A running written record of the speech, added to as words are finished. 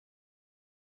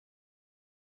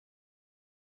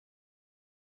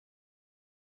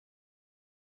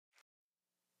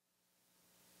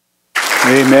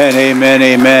Amen, amen,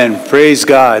 amen. Praise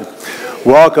God.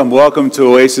 Welcome to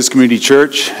Oasis Community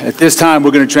Church. At this time,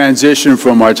 we're going to transition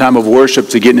from our time of worship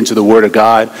to getting into the Word of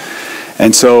God.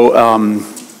 And so,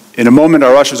 in a moment,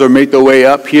 our ushers will make their way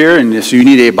up here, and if you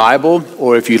need a Bible,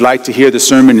 or if you'd like to hear the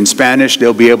sermon in Spanish,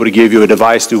 they'll be able to give you a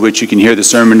device through which you can hear the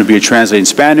sermon to be translated in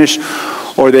Spanish,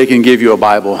 or they can give you a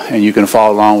Bible, and you can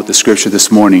follow along with the scripture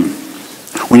this morning.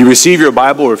 When you receive your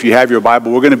Bible, or if you have your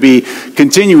Bible, we're going to be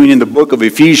continuing in the book of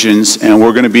Ephesians, and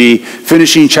we're going to be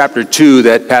finishing chapter 2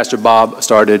 that Pastor Bob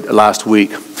started last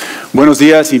week. Buenos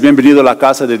días y bienvenido a la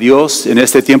casa de Dios. En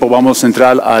este tiempo vamos a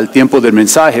entrar al tiempo del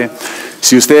mensaje.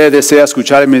 Si usted desea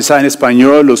escuchar el mensaje en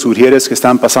español, los sugieres que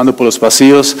están pasando por los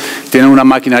pasillos tienen una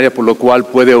maquinaria por lo cual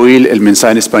puede oír el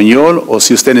mensaje en español, o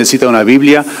si usted necesita una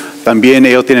Biblia, también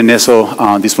ellos tienen eso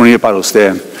disponible para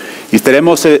usted. Y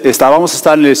vamos a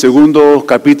estar en el segundo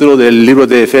capítulo del libro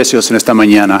de Efesios en esta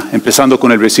mañana, empezando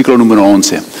con el versículo número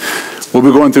 11. We'll be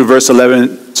going through verse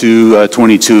 11 to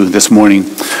 22 this morning.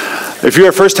 If you're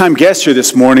a first-time guest here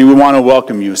this morning, we want to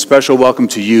welcome you. A special welcome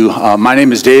to you. My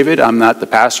name is David. I'm not the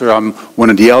pastor. I'm one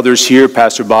of the elders here.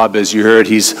 Pastor Bob, as you heard,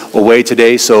 he's away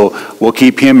today, so we'll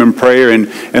keep him in prayer,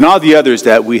 and all the others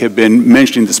that we have been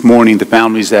mentioning this morning, the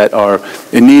families that are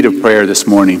in need of prayer this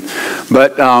morning.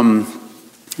 But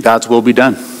God's will be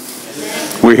done.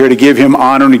 We're here to give him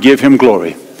honor and to give him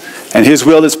glory. And his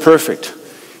will is perfect.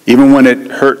 Even when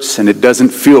it hurts and it doesn't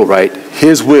feel right,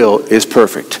 his will is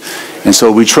perfect. And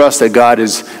so we trust that God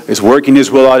is working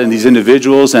his will out in these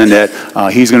individuals, and that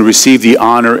he's going to receive the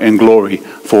honor and glory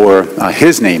for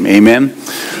his name. Amen.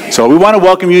 So we want to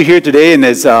welcome you here today. And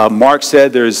as Mark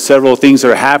said, there's several things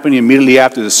that are happening immediately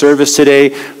after the service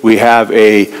today. We have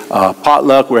a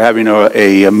potluck. We're having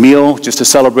a meal just to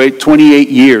celebrate 28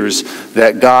 years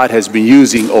that God has been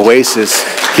using Oasis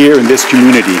here in this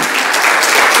community.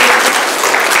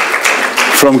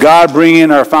 From God bringing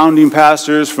our founding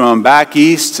pastors from back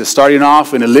east to starting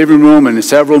off in a living room and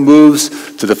several moves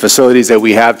to the facilities that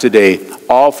we have today,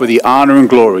 all for the honor and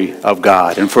glory of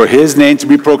God and for his name to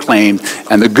be proclaimed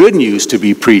and the good news to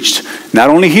be preached,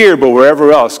 not only here but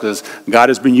wherever else, because God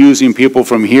has been using people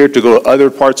from here to go to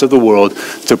other parts of the world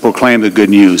to proclaim the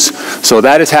good news. So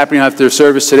that is happening after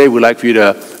service today. We'd like for you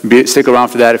to stick around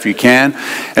for that if you can.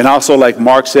 And also, like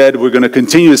Mark said, we're going to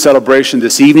continue the celebration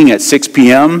this evening at 6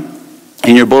 p.m.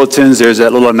 In your bulletins, there's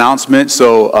that little announcement.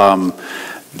 So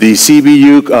the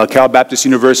CBU, Cal Baptist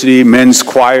University Men's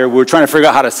Choir, we're trying to figure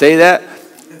out how to say that.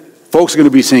 Folks are going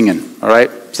to be singing, all right?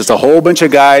 So it's a whole bunch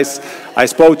of guys. I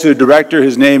spoke to the director.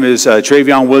 His name is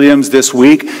Travion Williams this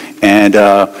week, and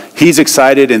he's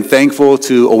excited and thankful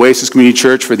to Oasis Community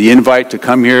Church for the invite to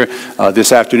come here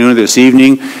this afternoon, this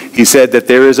evening. He said that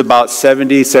there is about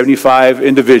 70, 75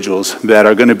 individuals that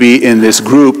are going to be in this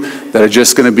group that are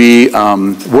just going to be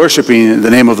worshiping the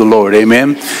name of the Lord.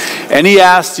 Amen. And he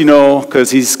asked,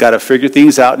 because he's got to figure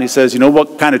things out, and he says,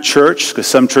 what kind of church? Because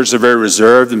some churches are very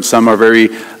reserved and some are very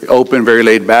open, very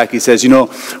laid back. He says,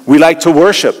 we like to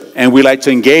worship and we like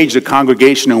to engage the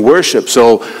congregation in worship.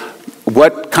 So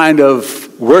what kind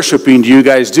of worshiping do you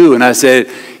guys do? And I said,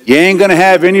 you ain't going to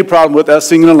have any problem with us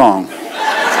singing along.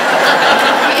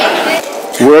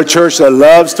 We're a church that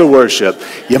loves to worship.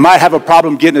 You might have a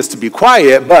problem getting us to be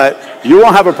quiet, but you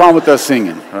won't have a problem with us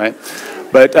singing, right?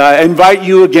 But I invite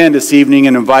you again this evening,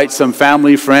 and invite some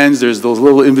family, friends. There's those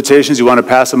little invitations. You want to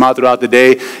pass them out throughout the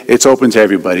day. It's open to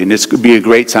everybody, and it's going to be a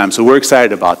great time. So we're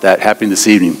excited about that happening this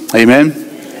evening. Amen?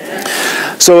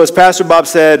 So as Pastor Bob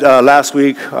said last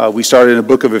week, we started in the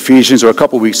book of Ephesians, or a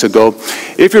couple weeks ago.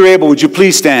 If you're able, would you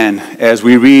please stand as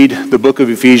we read the book of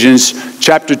Ephesians,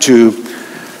 chapter 2,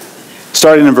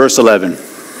 starting in verse 11.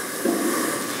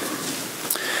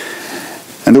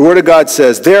 And the Word of God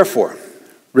says, "Therefore,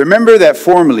 remember that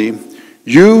formerly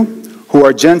you who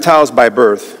are Gentiles by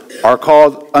birth are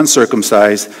called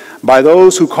uncircumcised by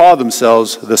those who call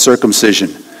themselves the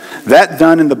circumcision, that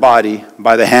done in the body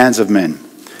by the hands of men.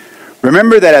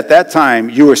 Remember that at that time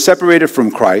you were separated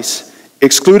from Christ,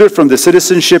 excluded from the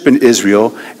citizenship in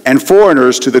Israel, and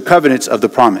foreigners to the covenants of the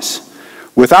promise,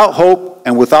 without hope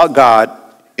and without God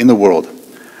in the world.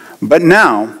 But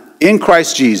now, in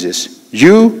Christ Jesus,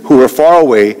 you who were far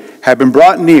away have been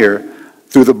brought near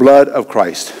through the blood of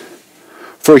Christ.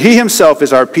 For he himself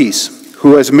is our peace,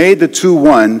 who has made the two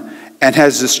one and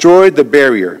has destroyed the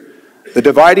barrier, the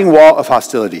dividing wall of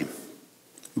hostility,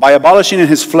 by abolishing in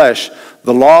his flesh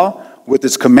the law with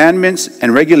its commandments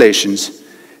and regulations.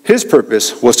 His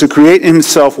purpose was to create in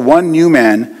himself one new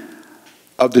man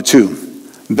of the two,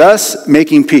 thus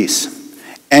making peace,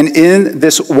 and in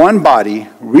this one body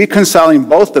reconciling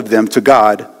both of them to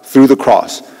God through the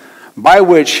cross, by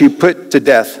which he put to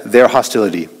death their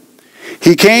hostility.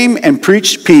 He came and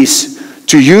preached peace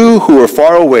to you who were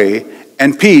far away,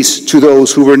 and peace to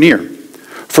those who were near.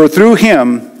 For through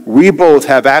him we both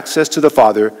have access to the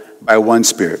Father by one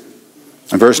Spirit.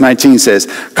 And verse 19 says,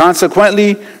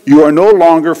 consequently, you are no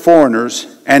longer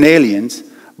foreigners and aliens,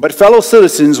 but fellow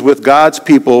citizens with God's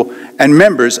people and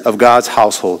members of God's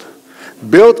household,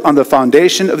 built on the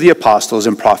foundation of the apostles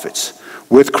and prophets,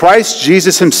 with Christ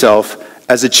Jesus himself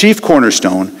as the chief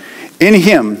cornerstone. In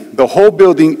him, the whole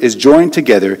building is joined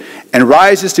together and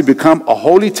rises to become a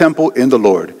holy temple in the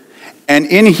Lord. And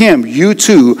in him, you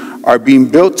too are being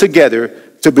built together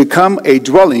to become a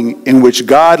dwelling in which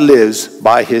God lives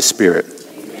by his Spirit.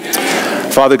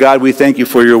 Amen. Father God, we thank you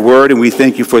for your word, and we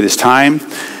thank you for this time.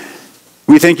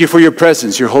 We thank you for your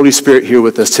presence, your Holy Spirit here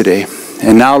with us today.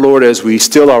 And now, Lord, as we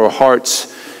still our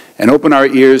hearts and open our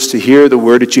ears to hear the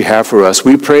word that you have for us,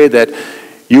 we pray that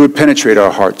you would penetrate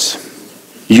our hearts.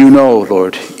 You know,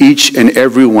 Lord, each and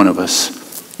every one of us.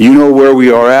 You know where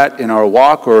we are at in our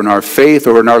walk or in our faith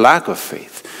or in our lack of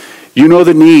faith. You know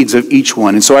the needs of each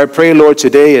one. And so I pray, Lord,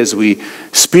 today as we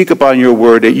speak upon your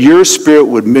word, that your Spirit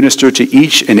would minister to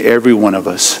each and every one of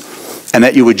us, and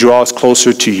that you would draw us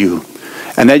closer to you,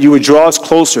 and that you would draw us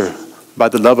closer by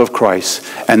the love of Christ,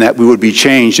 and that we would be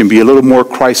changed and be a little more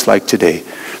Christ-like today.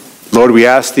 Lord, we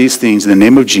ask these things in the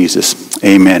name of Jesus.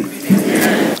 Amen.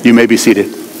 Amen. You may be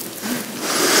seated.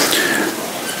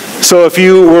 So if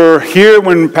you were here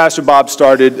when Pastor Bob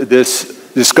started this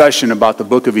discussion about the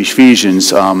book of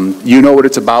Ephesians, you know what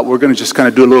it's about. We're going to just kind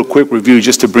of do a little quick review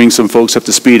just to bring some folks up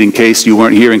to speed in case you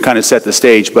weren't here and kind of set the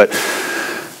stage. But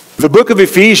the book of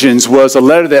Ephesians was a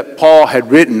letter that Paul had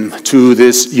written to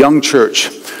this young church.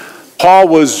 Paul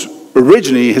was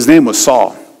originally, his name was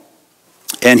Saul.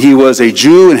 And he was a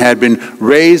Jew and had been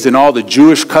raised in all the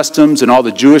Jewish customs and all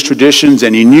the Jewish traditions,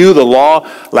 and he knew the law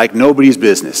like nobody's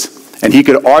business. And he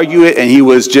could argue it, and he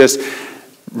was just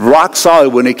rock solid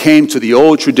when it came to the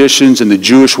old traditions and the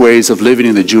Jewish ways of living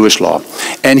in the Jewish law.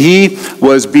 And he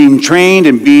was being trained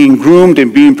and being groomed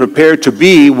and being prepared to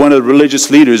be one of the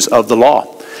religious leaders of the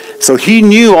law. So he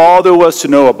knew all there was to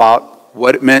know about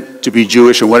what it meant to be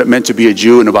Jewish and what it meant to be a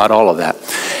Jew and about all of that.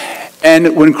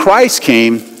 And when Christ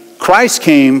came,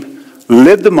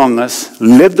 lived among us,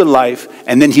 lived a life,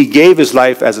 and then he gave his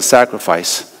life as a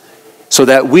sacrifice so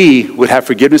that we would have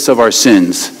forgiveness of our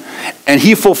sins. And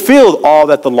he fulfilled all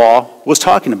that the law was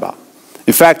talking about.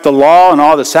 In fact, the law and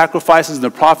all the sacrifices and the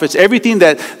prophets, everything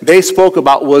that they spoke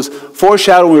about was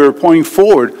foreshadowing. We were pointing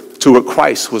forward to what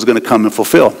Christ was going to come and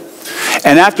fulfill.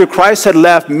 And after Christ had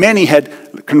left, many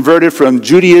had converted from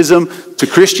Judaism to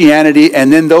Christianity,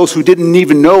 and then those who didn't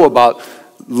even know about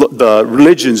the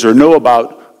religions or know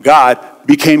about God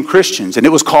became Christians, and it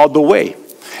was called the Way.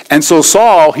 And so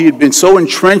Saul, he had been so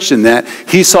entrenched in that,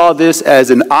 he saw this as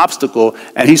an obstacle,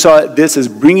 and he saw this as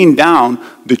bringing down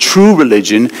the true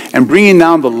religion and bringing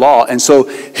down the law. And so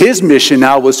his mission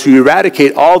now was to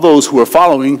eradicate all those who were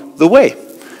following the Way.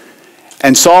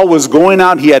 And Saul was going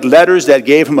out. He had letters that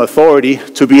gave him authority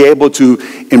to be able to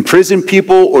imprison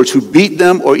people or to beat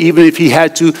them, or even if he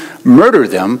had to murder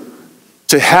them,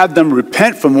 to have them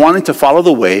repent from wanting to follow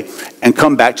the Way and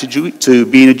come back to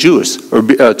being a Jewish or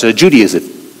to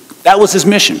Judaism. That was his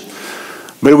mission.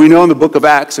 But we know in the book of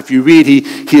Acts, if you read,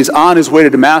 he is on his way to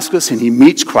Damascus and he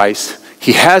meets Christ.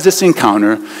 He has this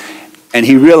encounter and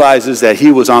he realizes that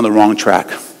he was on the wrong track,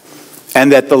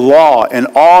 and that the law and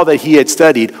all that he had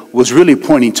studied was really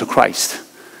pointing to Christ.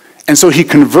 And so he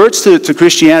converts to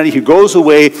Christianity. He goes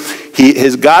away.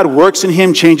 His God works in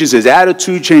him, changes his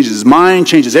attitude, changes his mind,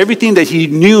 changes everything that he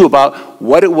knew about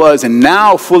what it was, and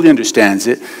now fully understands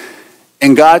it.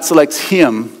 And God selects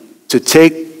him to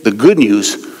take the good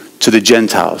news to the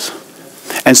Gentiles.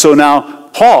 And so now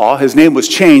Paul, his name was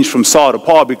changed from Saul to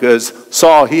Paul because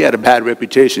Saul, he had a bad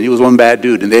reputation. He was one bad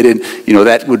dude, and they didn't,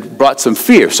 that brought some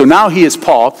fear. So now he is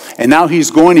Paul, and now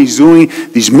he's doing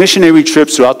these missionary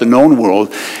trips throughout the known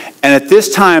world. And at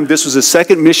this time, this was the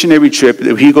second missionary trip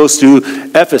that he goes to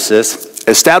Ephesus,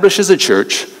 establishes a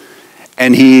church,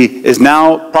 and he is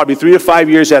now probably 3 to 5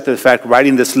 years after the fact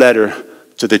writing this letter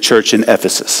to the church in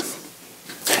Ephesus.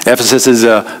 Ephesus is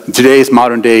today's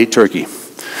modern-day Turkey.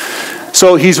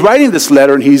 So he's writing this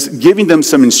letter, and he's giving them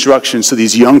some instructions to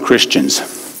these young Christians.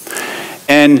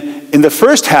 And in the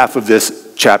first half of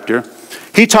this chapter,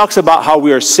 he talks about how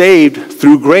we are saved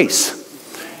through grace.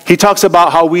 He talks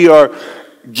about how we are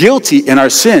guilty in our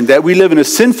sin, that we live in a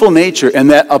sinful nature, and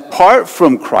that apart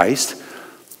from Christ,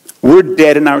 we're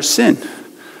dead in our sin.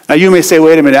 Now you may say,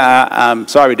 wait a minute, I'm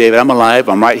sorry, David, I'm alive,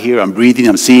 I'm right here, I'm breathing,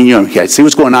 I'm seeing you, I see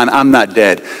what's going on, I'm not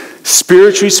dead.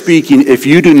 Spiritually speaking, if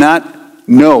you do not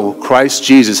know Christ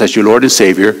Jesus as your Lord and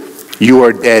Savior, you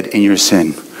are dead in your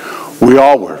sin. We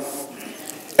all were.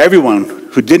 Everyone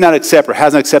who did not accept or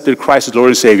hasn't accepted Christ as Lord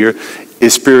and Savior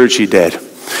is spiritually dead.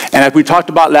 And as we talked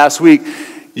about last week,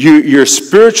 your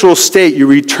spiritual state,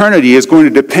 your eternity is going to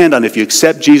depend on if you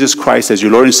accept Jesus Christ as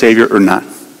your Lord and Savior or not.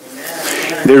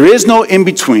 There is no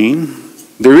in-between.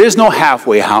 There is no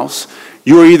halfway house.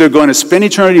 You are either going to spend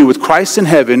eternity with Christ in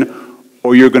heaven,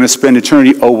 or you're going to spend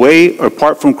eternity away or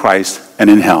apart from Christ and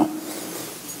in hell.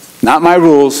 Not my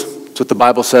rules. It's what the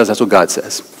Bible says. That's what God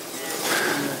says.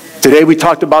 Today we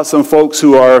talked about some folks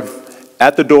who are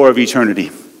at the door of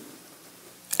eternity.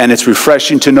 And it's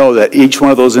refreshing to know that each one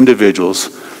of those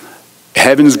individuals,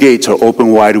 heaven's gates are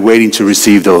open wide waiting to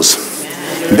receive those.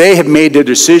 They have made their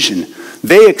decision.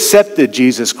 They accepted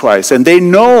Jesus Christ, and they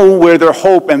know where their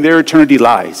hope and their eternity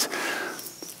lies.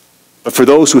 But for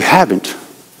those who haven't,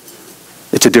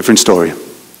 it's a different story.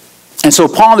 And so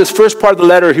Paul, in this first part of the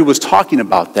letter, he was talking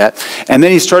about that, and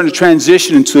then he's starting to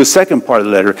transition into the second part of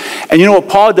the letter. And you know what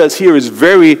Paul does here is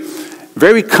very,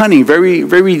 very cunning, very,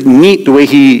 very neat the way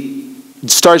he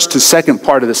starts the second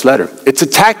part of this letter. It's a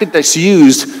tactic that's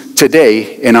used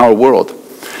today in our world.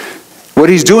 What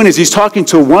he's doing is he's talking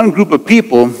to one group of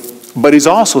people, but he's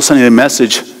also sending a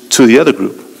message to the other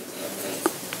group.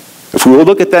 If we will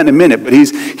look at that in a minute, but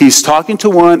he's talking to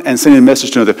one and sending a message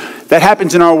to another. That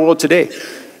happens in our world today.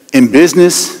 In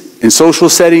business, in social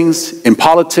settings, in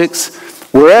politics,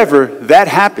 wherever that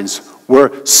happens,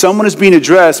 where someone is being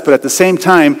addressed, but at the same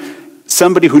time,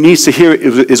 somebody who needs to hear it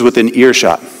is within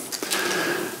earshot.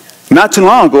 Not too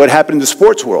long ago, it happened in the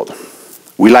sports world.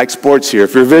 We like sports here.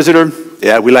 If you're a visitor,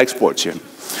 yeah, we like sports here.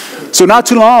 So not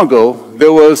too long ago,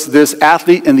 there was this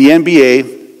athlete in the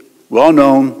NBA,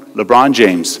 well-known, LeBron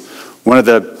James, one of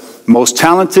the most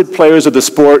talented players of the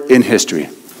sport in history.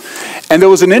 And there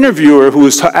was an interviewer who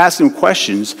was asking him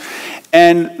questions,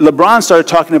 and LeBron started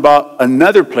talking about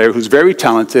another player who's very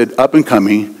talented, up and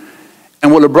coming.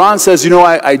 And what LeBron says, you know,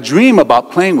 I dream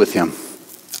about playing with him.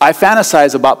 I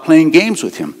fantasize about playing games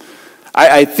with him.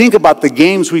 I think about the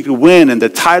games we could win and the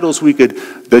titles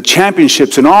the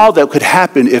championships and all that could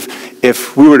happen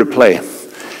if we were to play.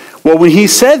 Well, when he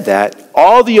said that,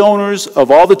 all the owners of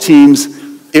all the teams,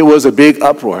 it was a big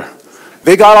uproar.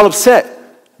 They got all upset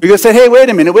because they said, hey, wait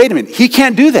a minute. He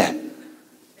can't do that.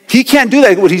 He can't do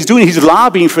that. What he's doing, he's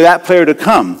lobbying for that player to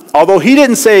come. Although he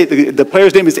didn't say, the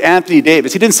player's name is Anthony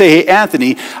Davis. He didn't say, hey,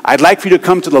 Anthony, I'd like for you to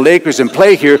come to the Lakers and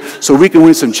play here so we can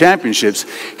win some championships.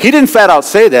 He didn't flat out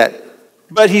say that.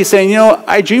 But he's saying, you know,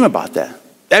 I dream about that.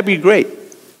 That'd be great.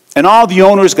 And all the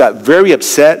owners got very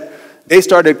upset. They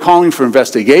started calling for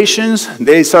investigations.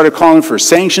 They started calling for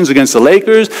sanctions against the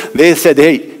Lakers. They said,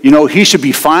 hey, you know, he should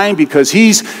be fined because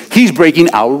he's breaking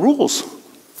our rules.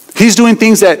 He's doing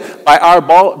things that by our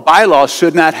bylaws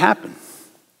should not happen.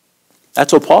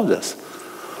 That's what Paul does.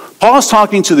 Paul's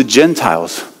talking to the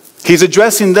Gentiles. He's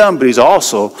addressing them, but he's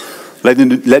also letting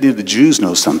the Jews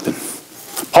know something.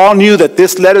 Paul knew that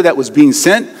this letter that was being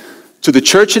sent to the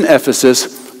church in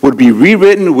Ephesus would be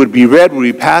rewritten, would be read, would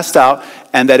be passed out,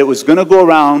 and that it was going to go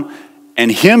around,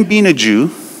 and him being a Jew,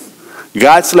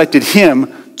 God selected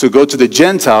him to go to the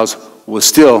Gentiles, was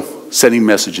still sending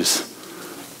messages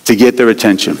to get their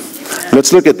attention.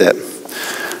 Let's look at that.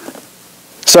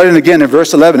 Starting again in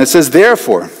verse 11, it says,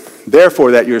 Therefore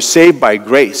that you're saved by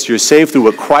grace, you're saved through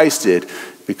what Christ did,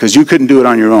 because you couldn't do it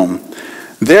on your own.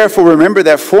 Therefore, remember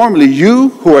that formerly you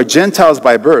who are Gentiles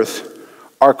by birth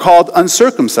are called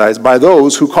uncircumcised by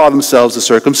those who call themselves the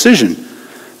circumcision,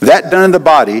 that done in the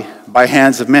body by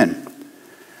hands of men.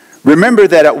 Remember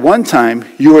that at one time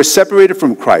you were separated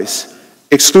from Christ,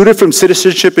 excluded from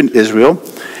citizenship in Israel,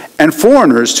 and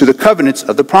foreigners to the covenants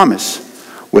of the promise,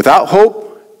 without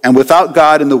hope and without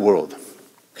God in the world.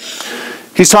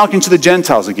 He's talking to the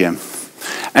Gentiles again.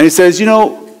 And he says, you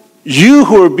know, you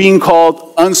who are being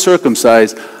called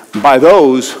uncircumcised by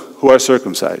those who are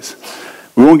circumcised.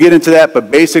 We won't get into that, but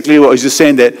basically what he's just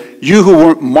saying that you who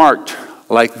weren't marked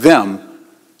like them,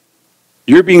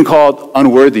 you're being called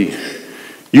unworthy.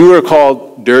 You are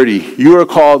called dirty. You are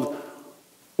called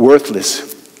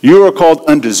worthless. You are called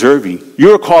undeserving.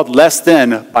 You are called less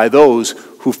than by those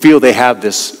who feel they have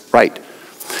this right.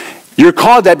 You're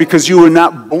called that because you were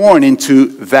not born into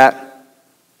that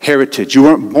heritage. You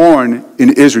weren't born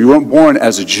in Israel. You weren't born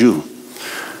as a Jew.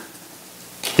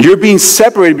 You're being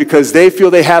separated because they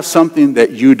feel they have something that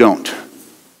you don't,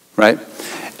 right?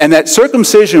 And that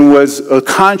circumcision was a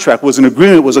contract, was an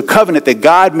agreement, was a covenant that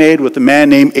God made with a man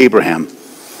named Abraham.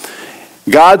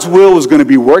 God's will was going to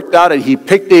be worked out, and he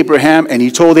picked Abraham, and he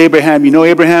told Abraham, you know,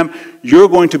 Abraham, you're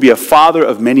going to be a father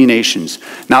of many nations.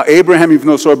 Now, Abraham, even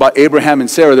though it's about Abraham and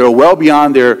Sarah, they're well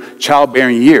beyond their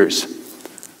childbearing years.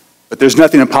 But there's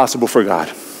nothing impossible for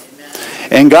God.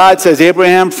 And God says,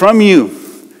 Abraham, from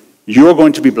you, you're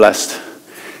going to be blessed.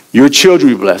 Your children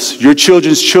will be blessed. Your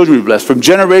children's children will be blessed. From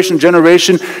generation to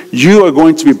generation, you are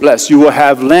going to be blessed. You will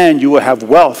have land. You will have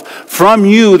wealth. From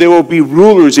you, there will be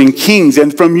rulers and kings.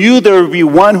 And from you, there will be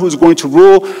one who is going to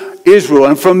rule Israel.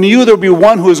 And from you, there will be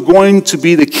one who is going to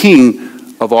be the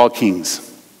king of all kings.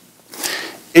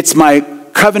 It's my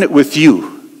covenant with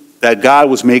you that God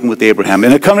was making with Abraham.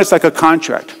 And a covenant's like a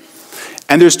contract.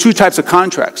 And there's two types of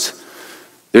contracts.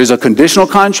 There's a conditional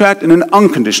contract and an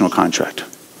unconditional contract.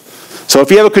 So if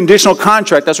you have a conditional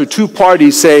contract, that's where two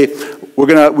parties say,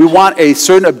 we want a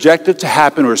certain objective to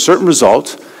happen or a certain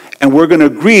result, and we're going to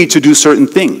agree to do certain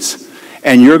things.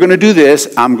 And you're going to do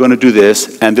this, I'm going to do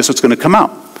this, and this is what's going to come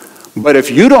out. But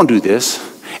if you don't do this,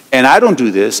 and I don't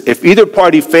do this, if either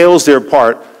party fails their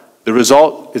part, the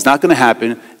result is not going to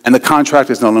happen, and the contract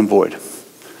is null and void.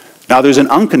 Now there's an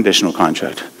unconditional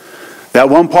contract. That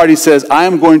one party says, I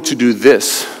am going to do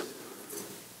this,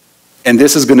 and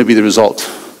this is going to be the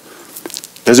result.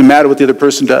 Doesn't matter what the other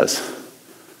person does.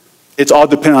 It's all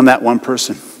dependent on that one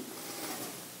person.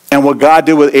 And what God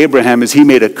did with Abraham is he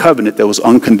made a covenant that was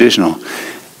unconditional.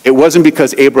 It wasn't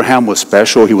because Abraham was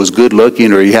special, he was good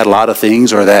looking, or he had a lot of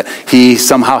things, or that he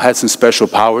somehow had some special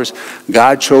powers.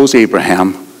 God chose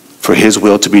Abraham for his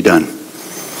will to be done.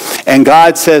 And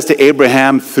God says to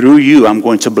Abraham, through you, I'm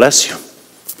going to bless you.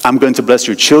 I'm going to bless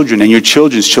your children and your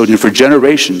children's children for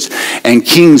generations. And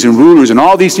kings and rulers and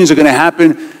all these things are going to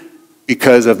happen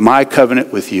because of my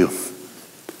covenant with you.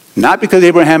 Not because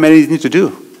Abraham had anything to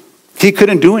do. He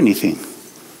couldn't do anything.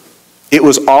 It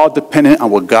was all dependent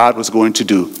on what God was going to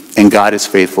do. And God is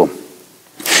faithful.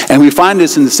 And we find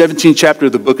this in the 17th chapter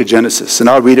of the book of Genesis. And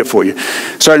I'll read it for you.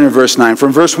 Starting in verse 9.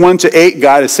 From verse 1 to 8,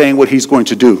 God is saying what he's going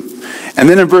to do. And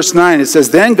then in verse 9, it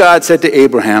says, Then God said to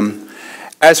Abraham,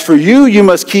 As for you, you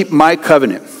must keep my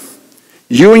covenant,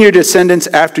 you and your descendants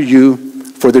after you,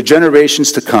 for the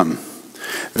generations to come.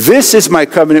 This is my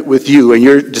covenant with you and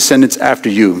your descendants after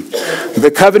you,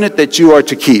 the covenant that you are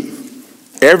to keep.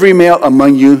 Every male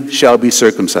among you shall be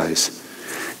circumcised.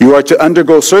 You are to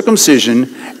undergo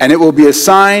circumcision, and it will be a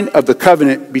sign of the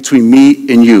covenant between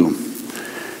me and you.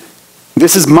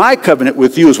 This is my covenant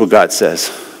with you, is what God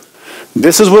says.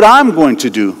 This is what I'm going to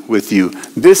do with you.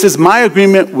 This is my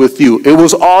agreement with you. It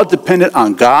was all dependent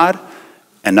on God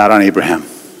and not on Abraham.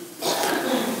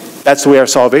 That's the way our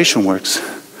salvation works.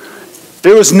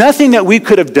 There was nothing that we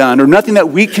could have done or nothing that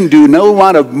we can do, no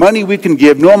amount of money we can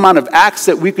give, no amount of acts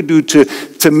that we could do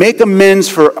to make amends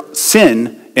for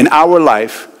sin in our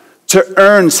life to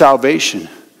earn salvation.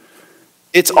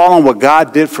 It's all on what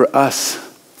God did for us.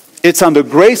 It's on the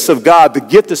grace of God, the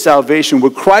gift of salvation,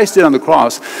 what Christ did on the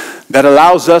cross, that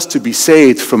allows us to be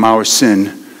saved from our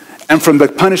sin and from the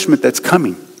punishment that's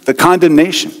coming, the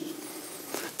condemnation.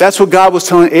 That's what God was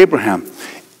telling Abraham.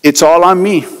 It's all on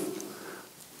me,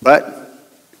 but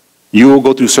you will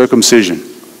go through circumcision.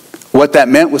 What that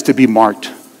meant was to be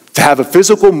marked, to have a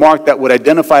physical mark that would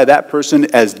identify that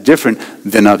person as different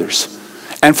than others.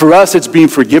 And for us, it's being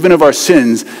forgiven of our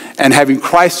sins and having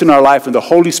Christ in our life and the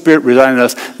Holy Spirit residing in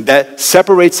us that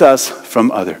separates us from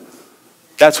other.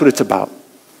 That's what it's about.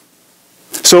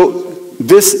 So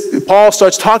Paul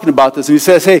starts talking about this, and he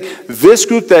says, hey, this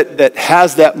group that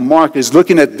has that mark is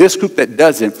looking at this group that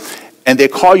doesn't, and they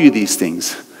call you these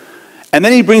things. And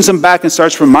then he brings them back and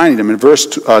starts reminding them in verse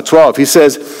 12. He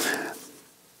says,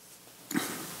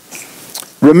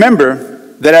 remember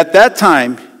that at that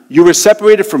time you were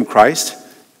separated from Christ,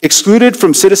 excluded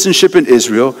from citizenship in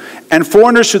Israel, and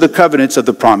foreigners to the covenants of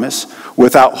the promise,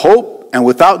 without hope and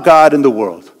without God in the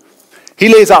world. He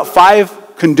lays out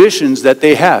 5 conditions that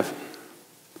they have.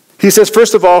 He says,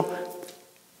 first of all,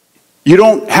 you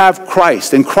don't have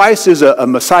Christ, and Christ is a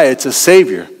Messiah, it's a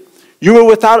Savior. You were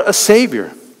without a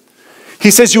Savior. He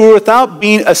says you were without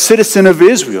being a citizen of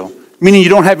Israel, meaning you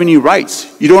don't have any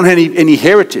rights, you don't have any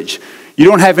heritage, you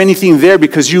don't have anything there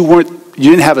because you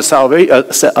didn't have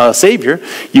a Savior,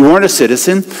 you weren't a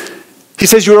citizen. He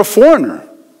says you're a foreigner,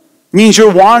 means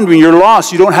you're wandering, you're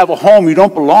lost, you don't have a home, you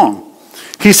don't belong.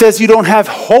 He says you don't have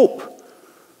hope.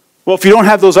 Well, if you don't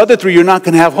have those other 3, you're not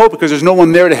going to have hope because there's no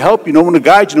one there to help you, no one to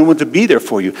guide you, no one to be there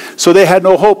for you. So they had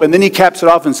no hope. And then he caps it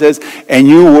off and says, and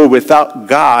you were without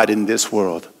God in this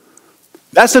world.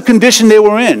 That's the condition they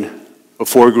were in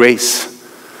before grace.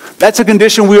 That's a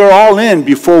condition we are all in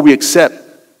before we accept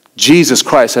Jesus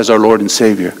Christ as our Lord and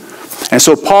Savior. And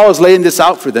so Paul is laying this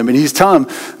out for them, and he's telling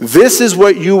them, this is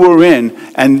what you were in,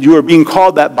 and you are being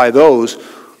called that by those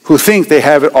who think they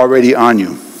have it already on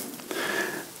you.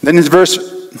 Then in verse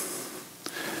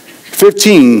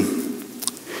 15,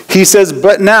 he says,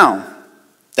 but now,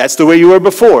 that's the way you were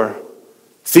before,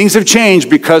 Things have changed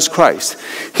because Christ.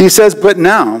 He says, but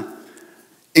now,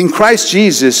 in Christ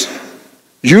Jesus,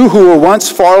 you who were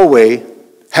once far away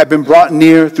have been brought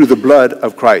near through the blood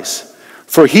of Christ.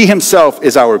 For he himself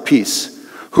is our peace,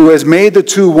 who has made the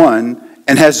two one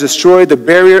and has destroyed the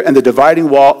barrier and the dividing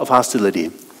wall of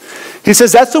hostility. He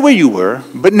says that's the way you were,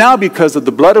 but now because of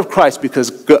the blood of Christ,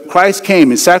 because Christ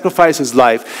came and sacrificed his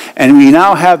life, and we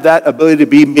now have that ability to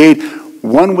be made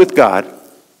one with God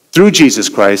through Jesus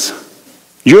Christ,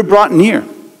 you're brought near.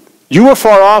 You were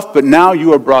far off, but now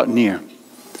you are brought near.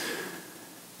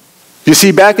 You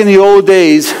see, back in the old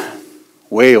days,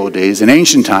 way old days, in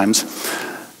ancient times,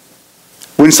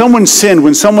 when someone sinned,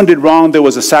 when someone did wrong, there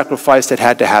was a sacrifice that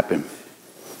had to happen.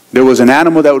 There was an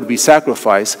animal that would be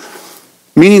sacrificed,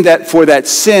 meaning that for that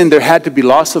sin, there had to be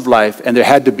loss of life and there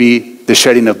had to be the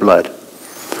shedding of blood.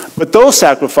 But those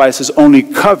sacrifices only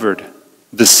covered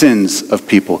the sins of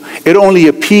people. It only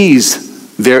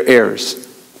appeased their errors.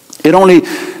 It only,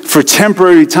 for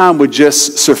temporary time, would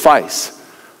just suffice.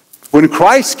 When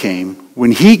Christ came,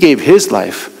 when he gave his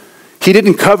life, he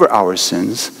didn't cover our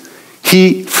sins.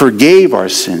 He forgave our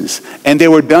sins, and they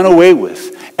were done away with.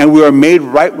 And we are made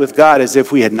right with God as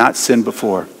if we had not sinned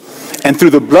before. And through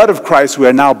the blood of Christ, we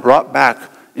are now brought back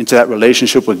into that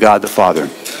relationship with God the Father.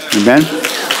 Amen?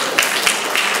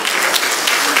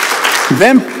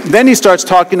 Then he starts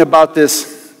talking about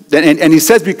this, and he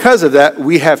says because of that,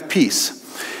 we have peace.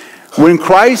 When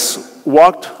Christ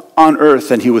walked on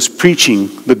earth and he was preaching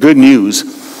the good news,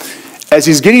 as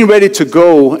he's getting ready to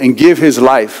go and give his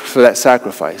life for that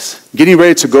sacrifice, getting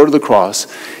ready to go to the cross,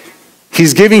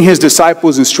 he's giving his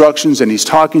disciples instructions, and he's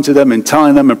talking to them and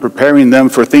telling them and preparing them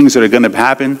for things that are going to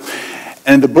happen.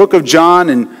 And in the book of John,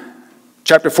 in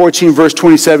chapter 14, verse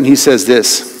 27, he says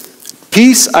this,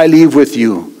 "Peace I leave with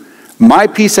you, my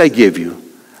peace I give you.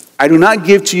 I do not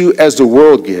give to you as the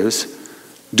world gives.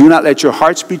 Do not let your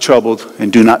hearts be troubled,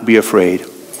 and do not be afraid."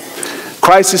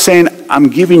 Christ is saying, I'm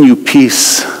giving you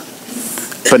peace,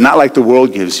 but not like the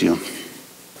world gives you.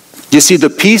 You see, the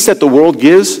peace that the world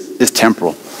gives is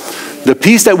temporal. The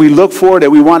peace that we look for, that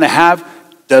we want to have,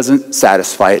 doesn't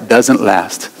satisfy. It doesn't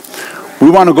last. We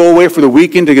want to go away for the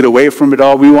weekend to get away from it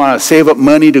all. We want to save up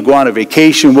money to go on a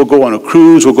vacation. We'll go on a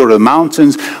cruise. We'll go to the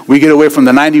mountains. We get away from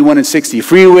the 91 and 60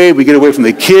 freeway. We get away from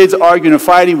the kids arguing and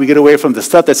fighting. We get away from the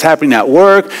stuff that's happening at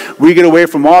work. We get away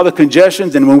from all the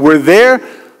congestions. And when we're there,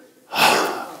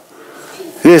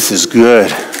 this is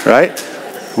good, right?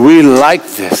 We like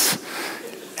this.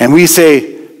 And we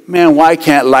say, man, why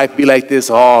can't life be like this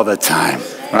all the time,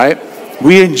 right?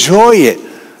 We enjoy it.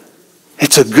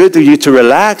 It's a good thing to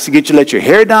relax, to get you to let your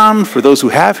hair down for those who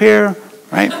have hair,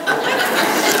 right?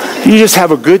 You just have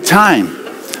a good time.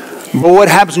 But what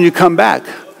happens when you come back?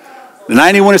 The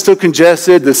 91 is still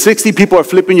congested. The 60 people are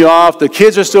flipping you off. The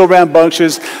kids are still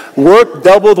rambunctious. Work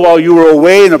doubled while you were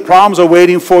away, and the problems are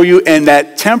waiting for you. And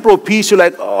that temporal peace, you're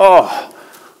like, oh,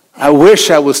 I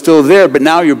wish I was still there. But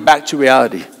now you're back to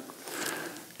reality.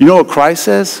 You know what Christ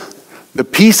says? The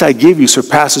peace I give you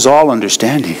surpasses all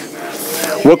understanding.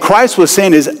 What Christ was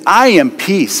saying is, I am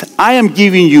peace. I am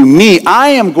giving you me. I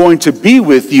am going to be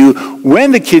with you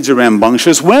when the kids are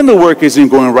rambunctious, when the work isn't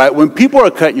going right, when people are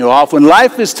cutting you off, when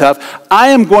life is tough. I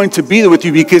am going to be there with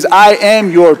you because I am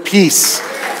your peace,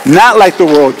 not like the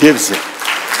world gives it.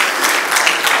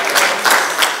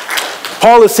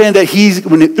 Paul is saying that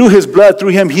through his blood, through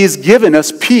him, he's given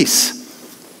us peace.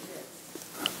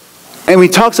 And he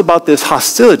talks about this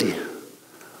hostility.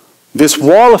 This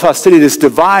wall of hostility, this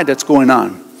divide that's going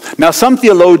on. Now, some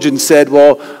theologians said,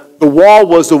 well, the wall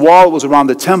was around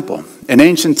the temple. In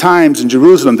ancient times in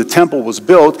Jerusalem, the temple was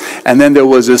built, and then there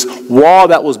was this wall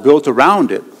that was built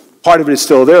around it. Part of it is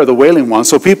still there, the Wailing Wall.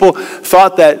 So people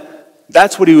thought that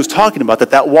that's what he was talking about,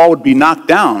 that wall would be knocked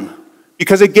down,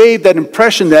 because it gave that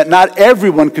impression that not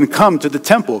everyone can come to the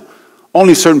temple.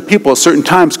 Only certain people at certain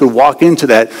times could walk into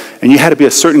that, and you had to be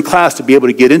a certain class to be able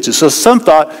to get into. So some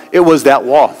thought it was that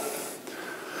wall.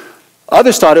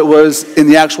 Others thought it was in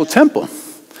the actual temple.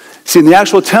 See, in the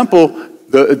actual temple,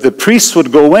 the priests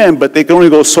would go in, but they could only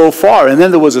go so far. And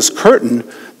then there was this curtain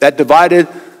that divided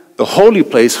the holy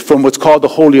place from what's called the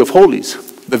Holy of Holies,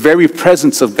 the very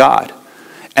presence of God.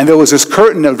 And there was this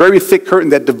curtain, a very thick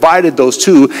curtain that divided those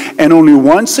two. And only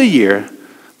once a year,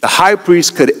 the high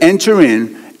priest could enter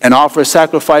in and offer a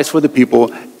sacrifice for the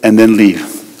people and then leave.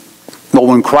 But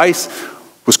when Christ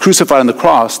was crucified on the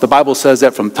cross, the Bible says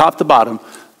that from top to bottom,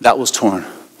 that was torn.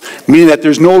 Meaning that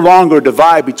there's no longer a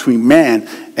divide between man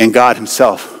and God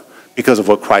himself because of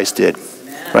what Christ did,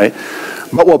 right?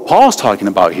 But what Paul's talking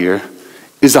about here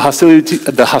is the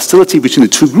hostility between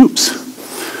the two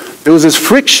groups. There was this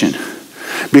friction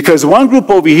Because one group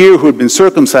over here who had been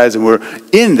circumcised and were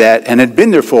in that and had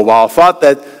been there for a while thought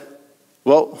that,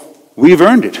 well, we've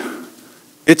earned it.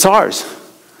 It's ours.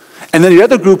 And then the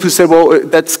other group who said, well,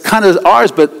 that's kind of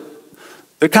ours, but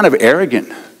they're kind of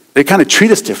arrogant. They kind of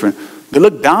treat us different. They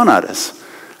look down at us.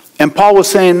 And Paul was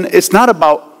saying, it's not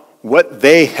about what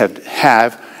they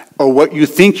have or what you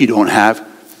think you don't have.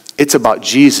 It's about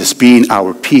Jesus being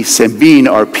our peace and being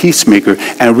our peacemaker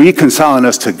and reconciling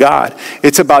us to God.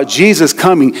 It's about Jesus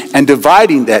coming and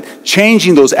dividing that,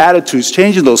 changing those attitudes,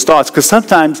 changing those thoughts. Because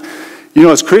sometimes,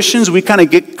 as Christians, we kind of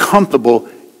get comfortable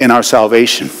in our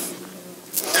salvation.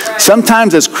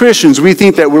 Sometimes as Christians, we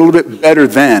think that we're a little bit better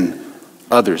than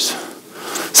others.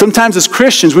 Sometimes as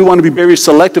Christians, we want to be very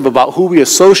selective about who we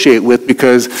associate with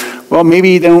because, well,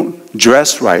 maybe they don't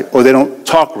dress right, or they don't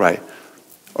talk right,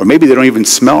 or maybe they don't even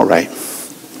smell right.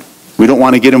 We don't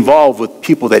want to get involved with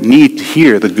people that need to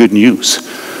hear the good news.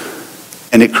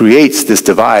 And it creates this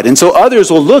divide. And so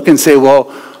others will look and say, well,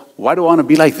 why do I want to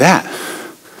be like that?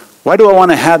 Why do I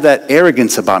want to have that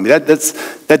arrogance about me?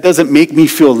 That doesn't make me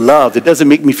feel loved. It doesn't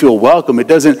make me feel welcome.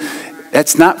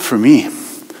 That's not for me.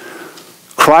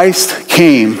 Christ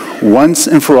came once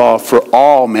and for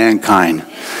all mankind.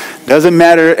 Doesn't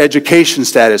matter education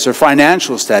status or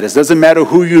financial status. Doesn't matter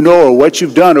who you know or what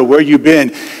you've done or where you've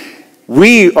been.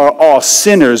 We are all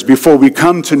sinners before we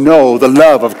come to know the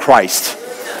love of Christ.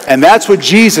 And that's what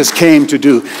Jesus came to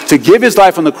do, to give his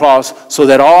life on the cross so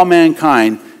that all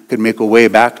mankind could make a way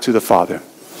back to the Father.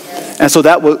 And so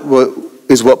that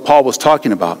is what Paul was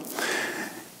talking about.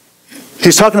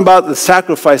 He's talking about the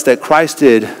sacrifice that Christ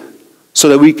did so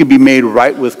that we could be made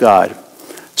right with God,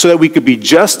 so that we could be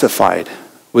justified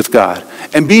with God.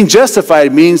 And being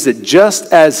justified means that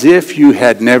just as if you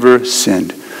had never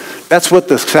sinned. That's what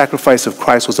the sacrifice of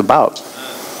Christ was about.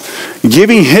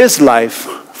 Giving his life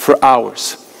for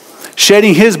ours.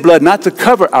 Shedding his blood not to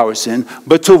cover our sin,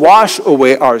 but to wash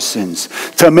away our sins,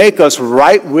 to make us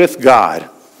right with God.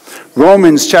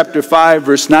 Romans chapter 5,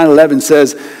 verse 9-11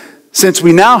 says, since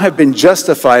we now have been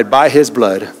justified by his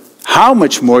blood, how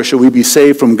much more shall we be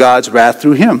saved from God's wrath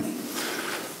through him?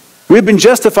 We've been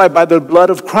justified by the blood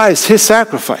of Christ, his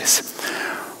sacrifice.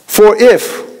 For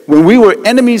if, when we were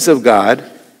enemies of God,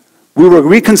 we were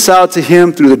reconciled to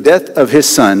him through the death of his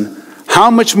Son, how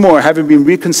much more, having been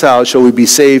reconciled, shall we be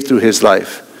saved through his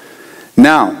life?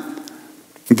 Now,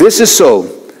 this is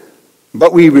so,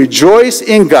 but we rejoice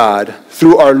in God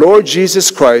through our Lord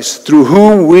Jesus Christ, through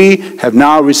whom we have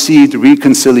now received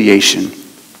reconciliation.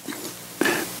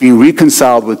 Being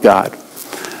reconciled with God.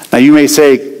 Now you may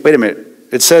say, wait a minute,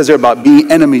 it says there about being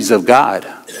enemies of God.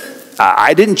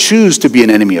 I didn't choose to be an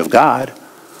enemy of God.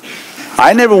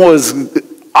 I never was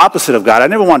opposite of God. I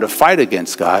never wanted to fight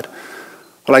against God.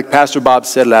 Like Pastor Bob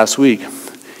said last week,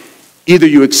 either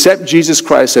you accept Jesus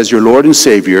Christ as your Lord and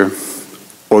Savior,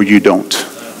 or you don't.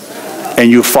 And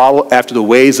you follow after the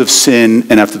ways of sin,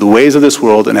 and after the ways of this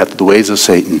world, and after the ways of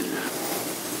Satan.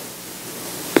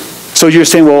 So you're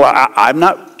saying, well, I'm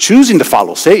not choosing to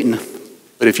follow Satan.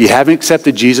 But if you haven't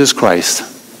accepted Jesus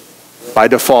Christ, by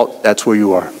default, that's where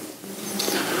you are.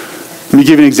 Let me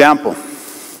give you an example.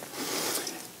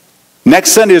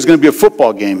 Next Sunday is going to be a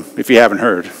football game, if you haven't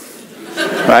heard.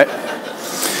 Right?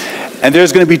 And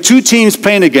there's going to be two teams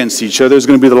playing against each other. There's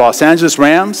going to be the Los Angeles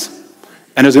Rams,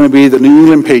 and there's going to be the New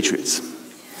England Patriots.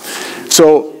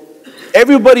 So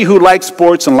everybody who likes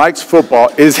sports and likes football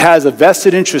has a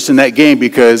vested interest in that game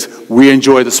because we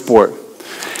enjoy the sport.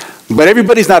 But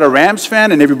everybody's not a Rams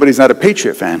fan and everybody's not a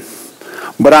Patriot fan.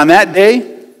 But on that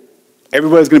day,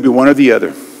 everybody's going to be one or the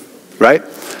other, right?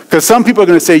 Because some people are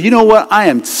going to say, you know what, I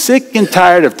am sick and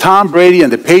tired of Tom Brady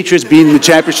and the Patriots being in the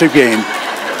championship game.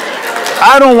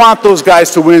 I don't want those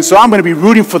guys to win, so I'm going to be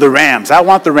rooting for the Rams. I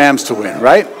want the Rams to win,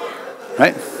 right?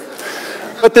 Right?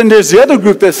 But then there's the other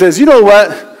group that says, you know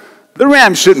what, the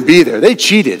Rams shouldn't be there. They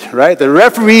cheated, right? The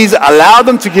referees allowed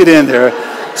them to get in there.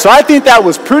 So I think that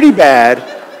was pretty bad.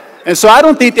 And so I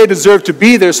don't think they deserve to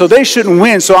be there, so they shouldn't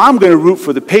win, so I'm going to root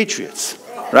for the Patriots,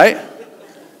 right?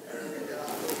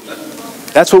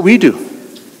 That's what we do.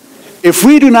 If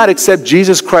we do not accept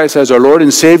Jesus Christ as our Lord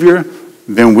and Savior,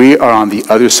 then we are on the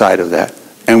other side of that,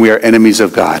 and we are enemies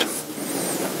of God.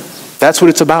 That's what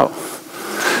it's about.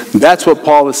 That's what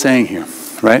Paul is saying here,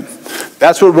 right?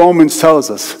 That's what Romans tells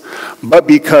us. But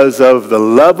because of the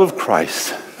love of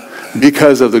Christ,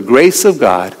 because of the grace of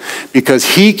God,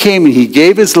 because he came and he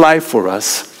gave his life for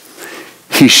us,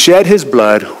 he shed his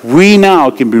blood, we now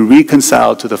can be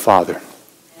reconciled to the Father.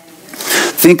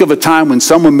 Think of a time when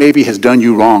someone maybe has done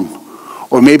you wrong,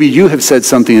 or maybe you have said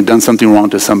something and done something wrong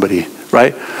to somebody,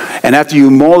 right? And after you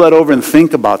mull that over and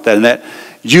think about that, and that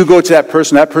you go to that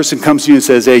person comes to you and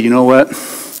says, hey, you know what?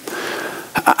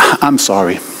 I'm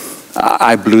sorry.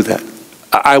 I blew that.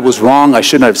 I was wrong. I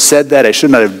shouldn't have said that. I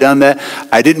should not have done that.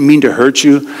 I didn't mean to hurt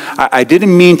you. I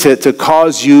didn't mean to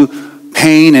cause you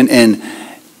pain. And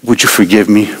would you forgive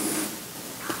me?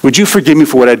 Would you forgive me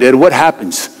for what I did? What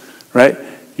happens, right?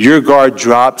 Your guard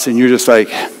drops and you're just like,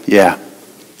 yeah,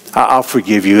 I'll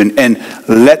forgive you. And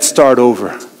let's start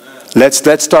over. Let's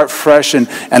start fresh and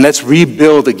let's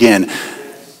rebuild again.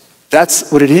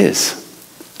 That's what it is,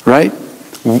 right?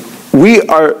 We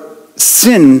are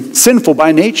sinful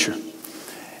by nature.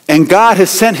 And God has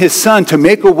sent his Son to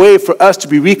make a way for us to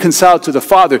be reconciled to the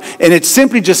Father. And it's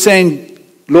simply just saying,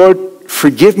 Lord,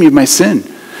 forgive me of my sin.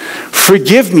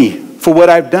 Forgive me for what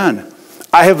I've done.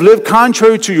 I have lived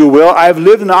contrary to your will. I have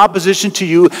lived in opposition to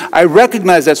you. I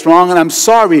recognize that's wrong and I'm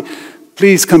sorry.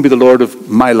 Please come be the Lord of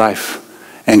my life.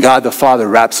 And God the Father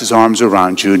wraps his arms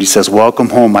around you and he says, welcome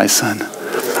home, my son.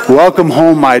 Welcome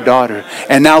home, my daughter.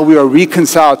 And now we are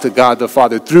reconciled to God the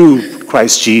Father through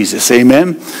Christ Jesus.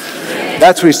 Amen?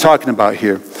 That's what he's talking about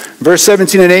here. Verse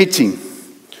 17 and 18.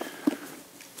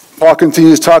 Paul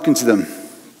continues talking to them.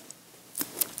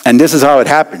 And this is how it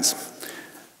happens.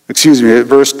 Excuse me,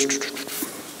 verse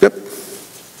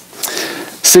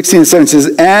 16 and 17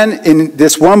 says, and in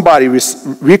this one body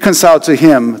reconciled to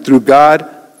him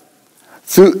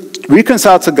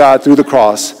reconciled to God through the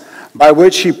cross, by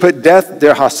which he put death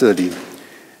their hostility.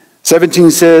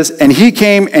 17 says, and he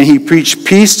came and he preached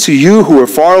peace to you who were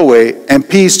far away, and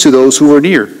peace to those who were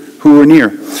near.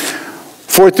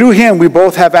 For through him we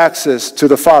both have access to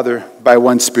the Father by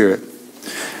one Spirit.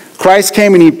 Christ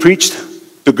came and he preached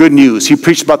the good news. He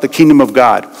preached about the kingdom of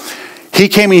God. He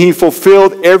came and he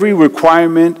fulfilled every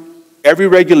requirement, every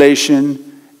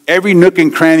regulation, every nook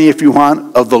and cranny, if you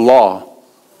want, of the law.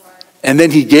 And then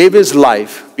he gave his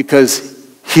life because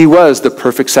he was the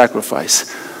perfect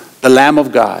sacrifice, the Lamb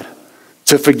of God,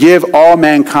 to forgive all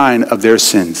mankind of their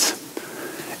sins.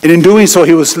 And in doing so,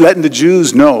 he was letting the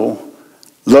Jews know,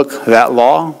 look, that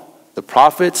law, the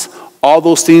prophets, all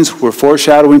those things were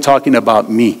foreshadowing, talking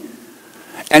about me.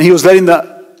 And he was letting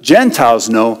the Gentiles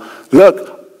know, look,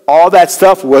 all that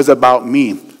stuff was about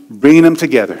me, bringing them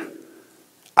together.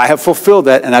 I have fulfilled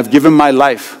that, and I've given my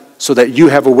life so that you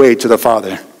have a way to the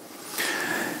Father.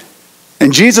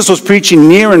 And Jesus was preaching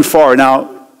near and far.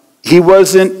 Now, he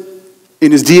wasn't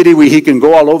in his deity where he can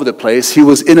go all over the place. He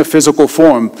was in a physical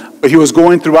form, but he was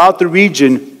going throughout the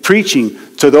region preaching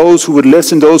to those who would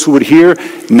listen, those who would hear,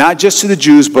 not just to the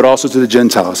Jews, but also to the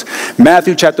Gentiles.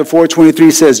 Matthew chapter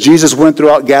 4:23 says, Jesus went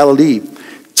throughout Galilee,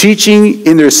 teaching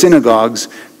in their synagogues,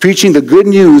 preaching the good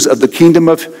news of the kingdom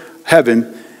of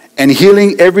heaven, and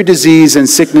healing every disease and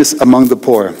sickness among the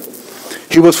poor.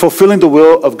 He was fulfilling the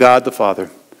will of God the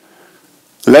Father,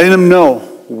 letting them know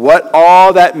what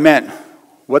all that meant,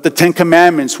 what the Ten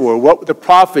Commandments were, what the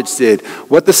prophets did,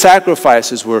 what the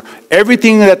sacrifices were.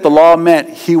 Everything that the law meant,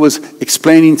 he was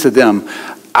explaining to them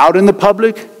out in the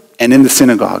public and in the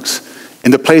synagogues,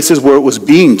 in the places where it was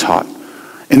being taught,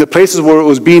 in the places where it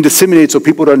was being disseminated so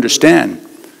people would understand.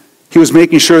 He was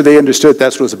making sure they understood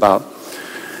that's what it was about.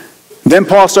 Then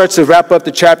Paul starts to wrap up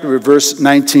the chapter with verse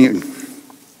 19.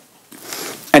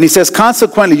 And he says,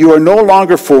 consequently, you are no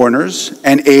longer foreigners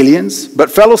and aliens, but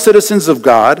fellow citizens of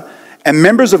God and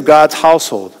members of God's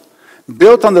household,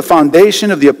 built on the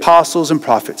foundation of the apostles and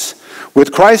prophets,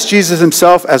 with Christ Jesus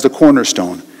himself as the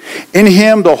cornerstone. In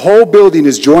him, the whole building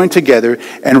is joined together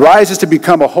and rises to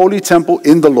become a holy temple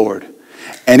in the Lord.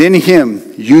 And in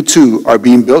him, you too are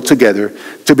being built together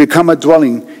to become a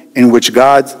dwelling in which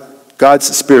God's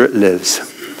Spirit lives.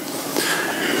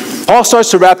 Paul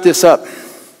starts to wrap this up.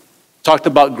 Talked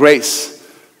about grace,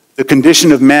 the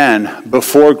condition of man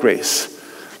before grace.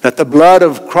 That the blood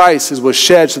of Christ was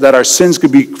shed so that our sins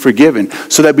could be forgiven,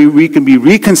 so that we can be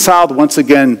reconciled once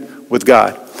again with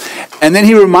God. And then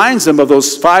he reminds them of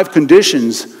those 5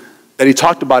 conditions that he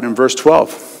talked about in verse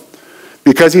 12.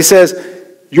 Because he says,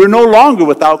 you're no longer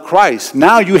without Christ.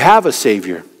 Now you have a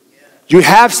Savior. You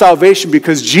have salvation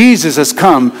because Jesus has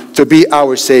come to be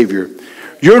our Savior.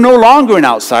 You're no longer an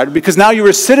outsider because now you're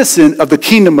a citizen of the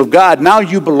kingdom of God. Now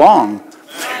you belong.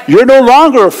 You're no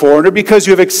longer a foreigner because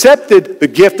you have accepted the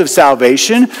gift of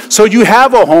salvation. So you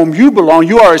have a home. You belong.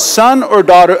 You are a son or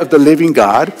daughter of the living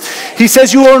God. He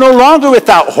says you are no longer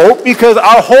without hope because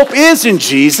our hope is in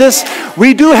Jesus.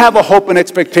 We do have a hope and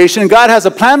expectation. God has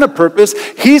a plan and purpose.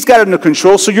 He's got it under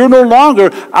control. So you're no longer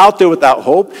out there without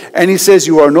hope. And he says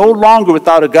you are no longer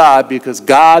without a God because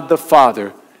God the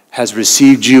Father has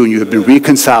received you and you have been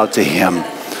reconciled to him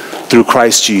through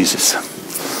Christ Jesus.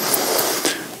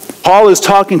 Paul is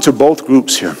talking to both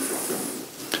groups here.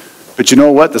 But you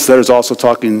know what? This letter is also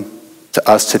talking to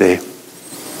us today.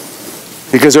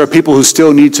 Because there are people who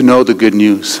still need to know the good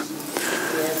news.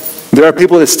 There are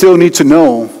people that still need to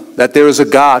know that there is a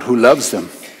God who loves them.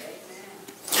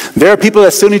 There are people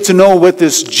that still need to know what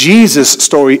this Jesus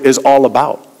story is all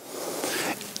about.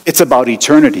 It's about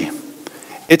eternity.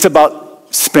 It's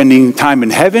about spending time in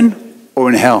heaven or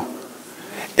in hell.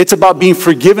 It's about being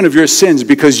forgiven of your sins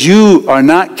because you are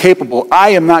not capable,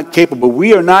 I am not capable,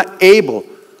 we are not able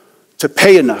to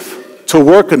pay enough, to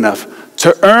work enough,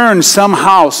 to earn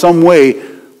somehow, some way,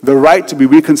 the right to be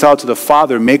reconciled to the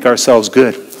Father and make ourselves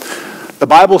good. The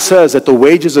Bible says that the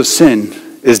wages of sin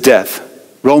is death.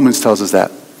 Romans tells us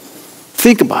that.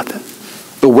 Think about that.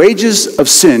 The wages of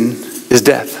sin is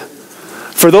death.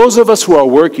 For those of us who are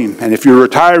working, and if you're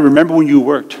retired, remember when you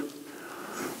worked.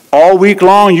 All week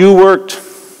long you worked.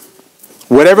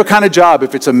 Whatever kind of job,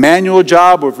 if it's a manual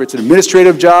job, or if it's an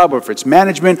administrative job, or if it's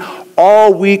management,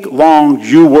 all week long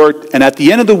you worked, and at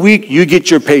the end of the week you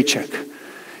get your paycheck.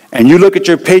 And you look at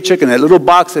your paycheck, and that little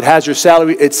box that has your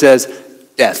salary, it says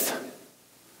death.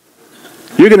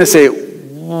 You're going to say,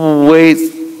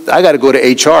 wait, I got to go to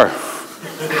HR.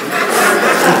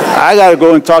 I got to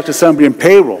go and talk to somebody in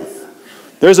payroll.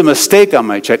 There's a mistake on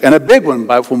my check, and a big one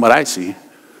from what I see.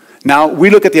 Now, we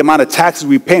look at the amount of taxes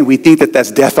we pay, and we think that that's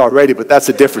death already, but that's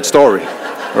a different story,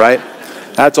 right?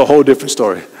 That's a whole different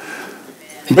story.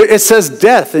 But it says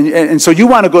death, and so you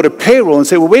want to go to payroll and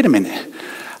say, well, wait a minute.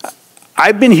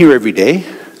 I've been here every day.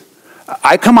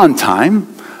 I come on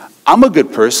time. I'm a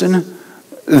good person.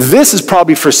 This is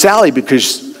probably for Sally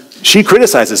because she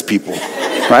criticizes people,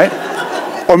 right?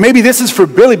 Or maybe this is for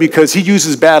Billy because he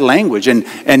uses bad language and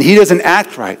he doesn't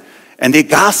act right. And they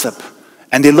gossip.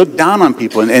 And they look down on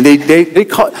people, and they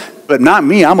call, but not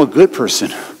me, I'm a good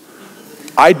person.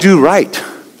 I do right.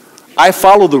 I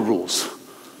follow the rules.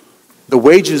 The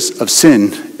wages of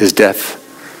sin is death.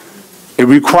 It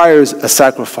requires a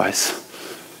sacrifice.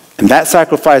 And that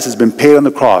sacrifice has been paid on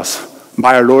the cross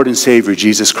by our Lord and Savior,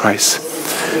 Jesus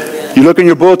Christ. You look in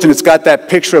your bulletin, it's got that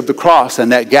picture of the cross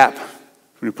and that gap.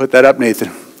 Can you put that up,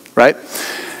 Nathan? Right?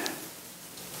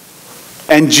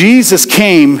 And Jesus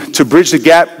came to bridge the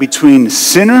gap between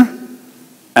sinner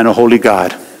and a holy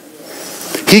God.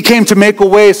 He came to make a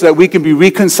way so that we can be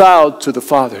reconciled to the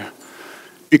Father.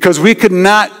 Because we could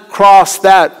not cross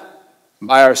that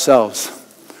by ourselves.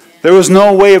 There was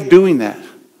no way of doing that.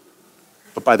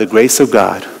 But by the grace of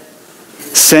God,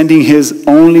 sending His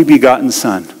only begotten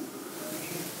Son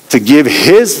to give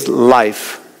His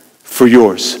life for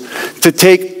yours. To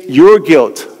take your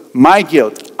guilt, my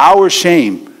guilt, our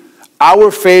shame,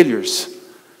 our failures,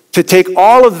 to take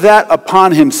all of that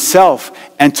upon Himself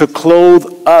and to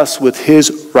clothe us with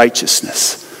His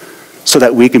righteousness so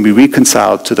that we can be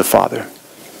reconciled to the Father.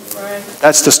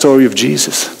 That's the story of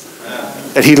Jesus.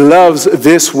 That He loves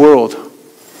this world.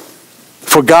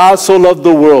 For God so loved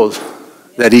the world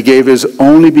that He gave His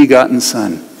only begotten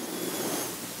Son.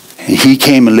 And He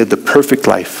came and lived a perfect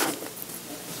life.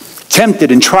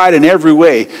 Tempted and tried in every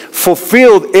way.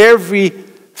 Fulfilled every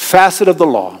facet of the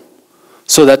law.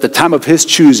 So that at the time of His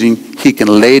choosing, He can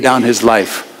lay down His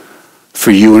life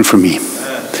for you and for me.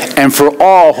 And for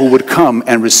all who would come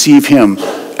and receive Him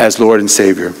as Lord and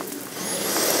Savior.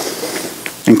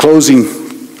 In closing,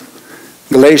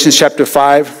 Galatians chapter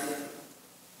 5,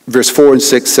 verse 4 and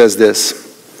 6 says this.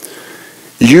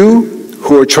 You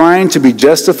who are trying to be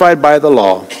justified by the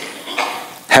law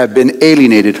have been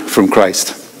alienated from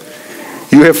Christ.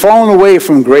 You have fallen away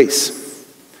from grace.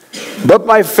 But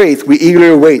by faith we eagerly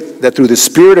await that through the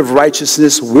Spirit of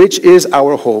righteousness, which is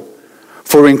our hope,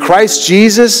 for in Christ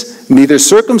Jesus neither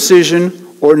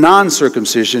circumcision or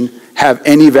non-circumcision have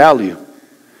any value.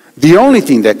 The only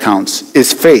thing that counts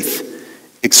is faith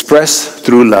expressed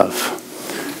through love.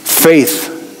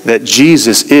 Faith that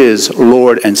Jesus is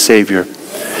Lord and Savior.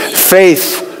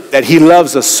 Faith that He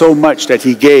loves us so much that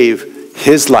He gave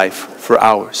His life for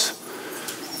ours.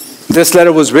 This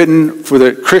letter was written for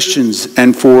the Christians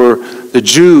and for the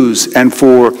Jews and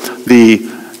for the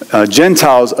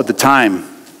Gentiles of the time.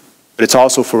 But it's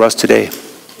also for us today.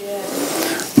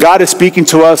 Yes. God is speaking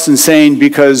to us and saying,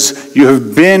 because you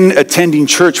have been attending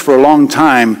church for a long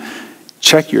time,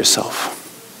 check yourself.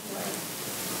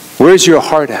 Where's your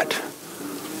heart at?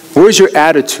 Where's your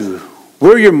attitude?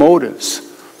 Where are your motives?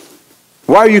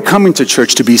 Why are you coming to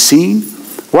church? To be seen?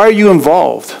 Why are you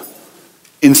involved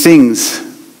in things?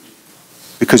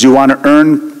 Because you want to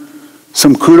earn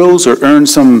some kudos or earn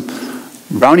some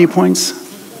brownie points?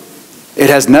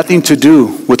 It has nothing to do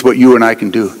with what you and I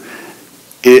can do.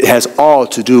 It has all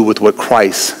to do with what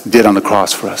Christ did on the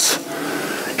cross for us.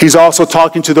 He's also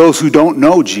talking to those who don't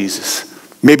know Jesus.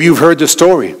 Maybe you've heard the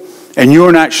story and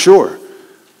you're not sure.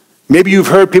 Maybe you've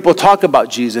heard people talk about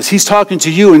Jesus. He's talking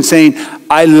to you and saying,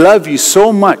 I love you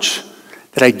so much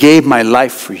that I gave my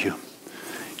life for you.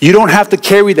 You don't have to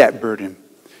carry that burden.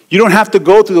 You don't have to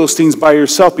go through those things by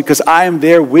yourself because I am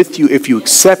there with you if you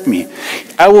accept me.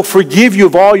 I will forgive you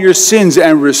of all your sins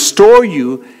and restore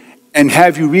you and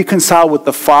have you reconciled with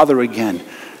the Father again.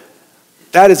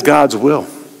 That is God's will,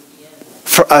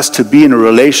 for us to be in a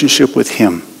relationship with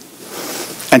him.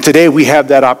 And today we have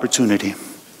that opportunity.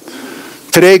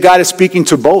 Today God is speaking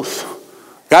to both.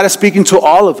 God is speaking to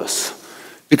all of us.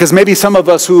 Because maybe some of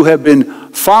us who have been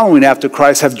following after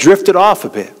Christ have drifted off a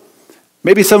bit.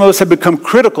 Maybe some of us have become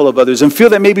critical of others and feel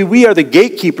that maybe we are the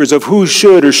gatekeepers of who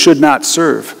should or should not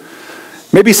serve.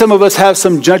 Maybe some of us have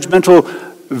some judgmental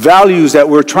values that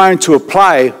we're trying to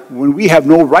apply when we have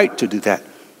no right to do that.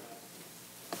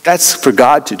 That's for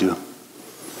God to do.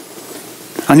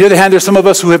 On the other hand, there's some of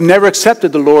us who have never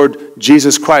accepted the Lord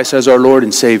Jesus Christ as our Lord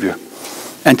and Savior.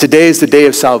 And today is the day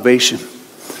of salvation.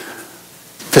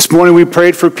 This morning we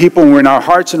prayed for people, and we're in our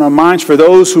hearts and our minds for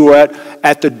those who are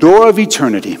at the door of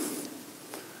eternity.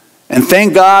 And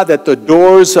thank God that the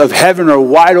doors of heaven are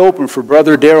wide open for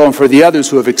Brother Darrell and for the others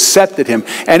who have accepted him.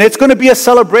 And it's going to be a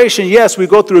celebration. Yes, we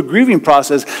go through a grieving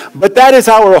process, but that is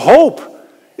our hope,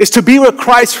 is to be with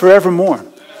Christ forevermore.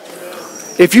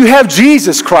 If you have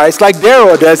Jesus Christ, like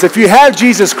Darrell does, if you have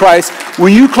Jesus Christ,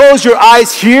 when you close your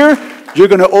eyes here, you're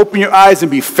going to open your eyes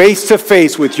and be face to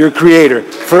face with your Creator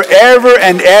forever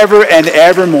and ever and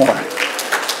evermore.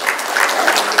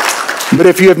 But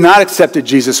if you have not accepted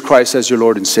Jesus Christ as your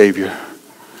Lord and Savior,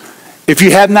 if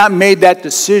you have not made that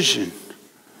decision,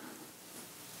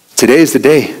 today is the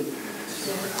day.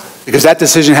 Because that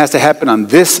decision has to happen on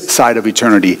this side of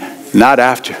eternity, not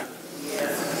after.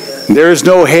 There is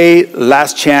no, hey,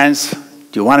 last chance.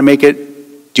 Do you want to make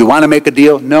it? Do you want to make a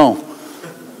deal? No.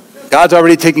 God's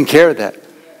already taken care of that.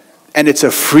 And it's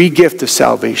a free gift of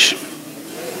salvation.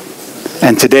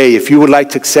 And today, if you would like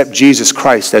to accept Jesus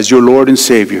Christ as your Lord and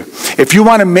Savior, if you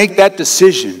want to make that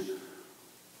decision,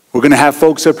 we're going to have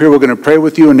folks up here, we're going to pray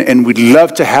with you, and we'd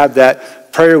love to have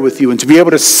that prayer with you and to be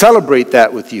able to celebrate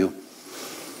that with you.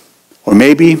 Or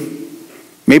maybe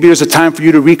there's a time for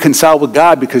you to reconcile with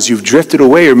God because you've drifted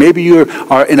away, or maybe you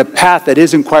are in a path that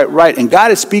isn't quite right, and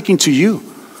God is speaking to you.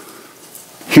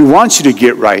 He wants you to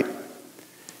get right.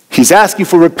 He's asking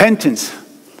for repentance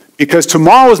because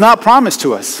tomorrow is not promised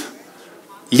to us.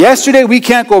 Yesterday, we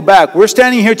can't go back. We're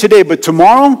standing here today, but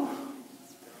tomorrow,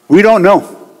 we don't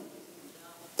know.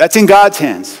 That's in God's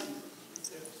hands.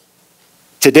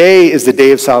 Today is the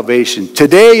day of salvation.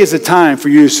 Today is the time for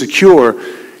you to secure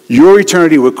your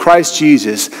eternity with Christ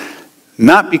Jesus,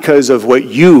 not because of what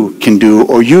you can do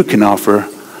or you can offer,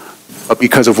 but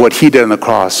because of what he did on the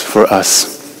cross for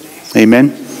us. Amen?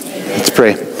 Let's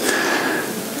pray.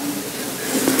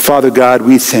 Father God,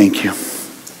 we thank you.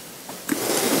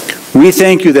 We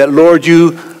thank you that, Lord,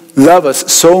 you love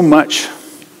us so much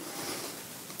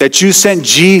that you sent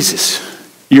Jesus,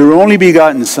 your only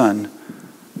begotten Son,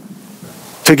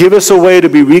 to give us a way to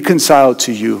be reconciled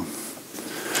to you.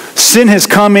 Sin has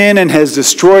come in and has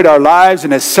destroyed our lives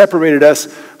and has separated us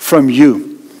from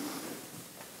you.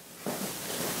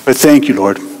 But thank you,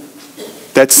 Lord,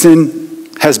 that sin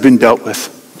has been dealt with.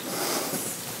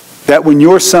 That when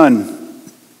your Son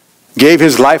gave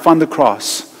his life on the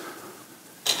cross,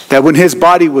 that when his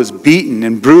body was beaten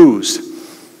and bruised,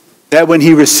 that when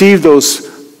he received those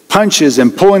punches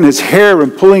and pulling his hair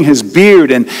and pulling his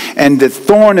beard and the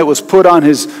thorn that was put on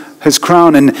his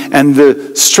crown and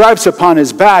the stripes upon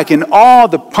his back and all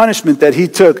the punishment that he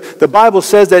took, the Bible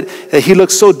says that he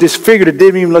looked so disfigured it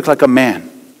didn't even look like a man.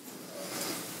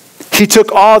 He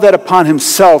took all that upon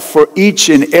himself for each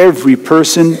and every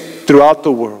person throughout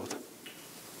the world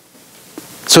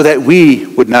so that we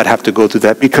would not have to go through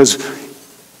that because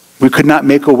we could not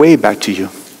make a way back to you.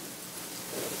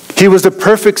 He was the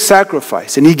perfect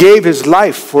sacrifice, and he gave his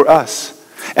life for us.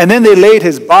 And then they laid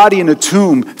his body in a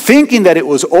tomb, thinking that it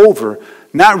was over,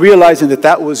 not realizing that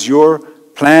that was your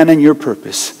plan and your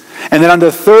purpose. And then on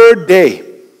the third day,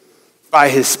 by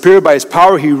his Spirit, by his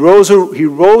power, he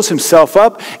rose himself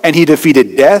up, and he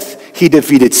defeated death, he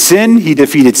defeated sin, he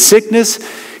defeated sickness,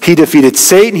 he defeated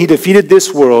Satan, he defeated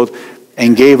this world,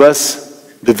 and gave us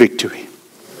the victory.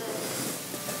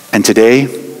 And today,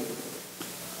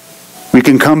 we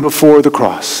can come before the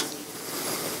cross,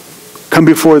 come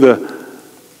before the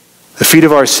feet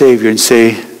of our Savior and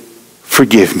say,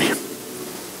 forgive me.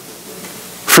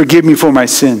 Forgive me for my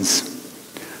sins.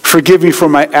 Forgive me for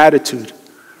my attitude.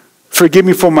 Forgive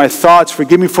me for my thoughts.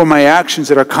 Forgive me for my actions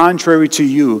that are contrary to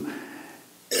you.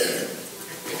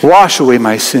 Wash away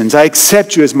my sins. I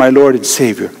accept you as my Lord and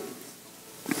Savior.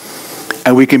 And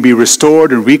and we can be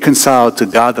restored and reconciled to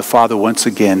God the Father once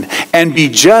again and be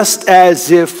just as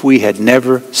if we had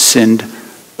never sinned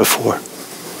before.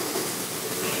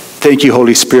 Thank you,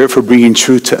 Holy Spirit, for bringing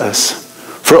truth to us,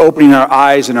 for opening our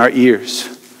eyes and our ears.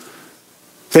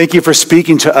 Thank you for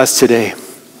speaking to us today.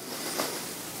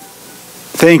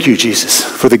 Thank you, Jesus,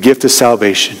 for the gift of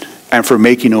salvation and for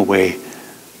making a way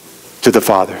to the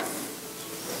Father.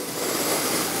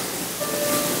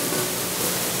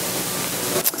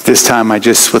 This time,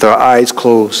 with our eyes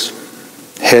closed,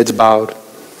 heads bowed.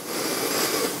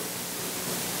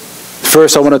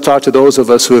 First, I want to talk to those of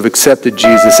us who have accepted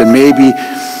Jesus, and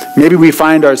maybe we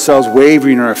find ourselves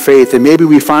wavering in our faith, and maybe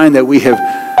we find that we have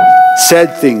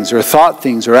said things or thought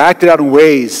things or acted out in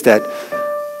ways that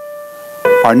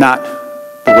are not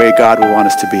the way God would want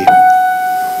us to be.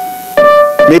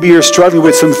 Maybe you're struggling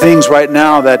with some things right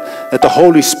now that the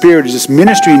Holy Spirit is just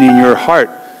ministering in your heart.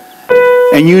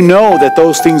 And you know that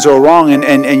those things are wrong,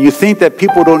 and you think that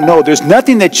people don't know. There's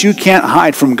nothing that you can't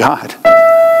hide from God.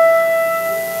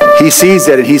 He sees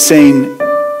that and he's saying,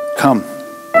 come.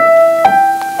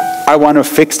 I want to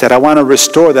fix that. I want to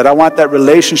restore that. I want that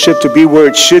relationship to be where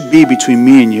it should be between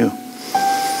me and you.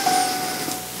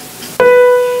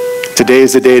 Today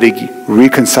is the day to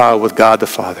reconcile with God the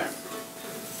Father.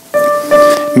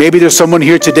 Maybe there's someone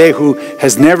here today who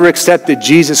has never accepted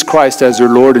Jesus Christ as their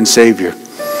Lord and Savior.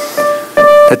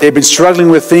 That they've been struggling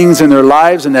with things in their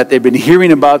lives and that they've been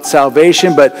hearing about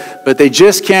salvation, but they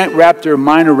just can't wrap their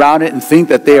mind around it and think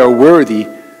that they are worthy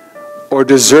or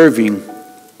deserving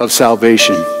of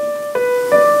salvation.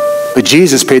 But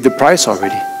Jesus paid the price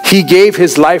already. He gave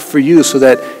his life for you so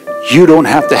that you don't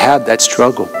have to have that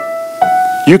struggle.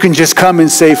 You can just come and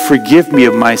say, forgive me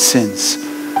of my sins.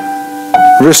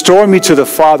 Restore me to the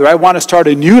Father. I want to start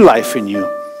a new life in you.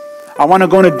 I want to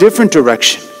go in a different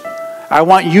direction. I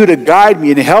want you to guide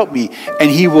me and help me, and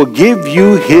he will give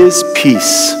you his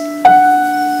peace.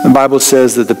 The Bible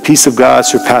says that the peace of God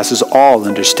surpasses all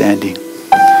understanding.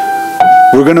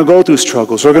 We're going to go through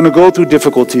struggles. We're going to go through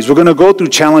difficulties. We're going to go through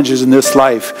challenges in this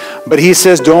life. But he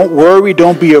says, don't worry,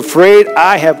 don't be afraid.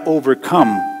 I have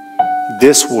overcome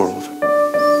this world.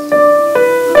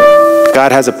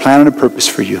 God has a plan and a purpose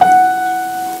for you.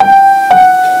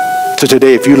 So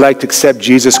today, if you'd like to accept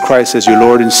Jesus Christ as your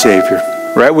Lord and Savior,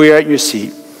 right where you're at your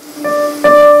seat,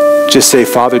 just say,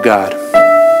 Father God,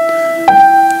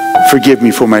 forgive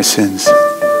me for my sins.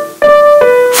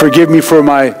 Forgive me for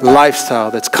my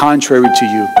lifestyle that's contrary to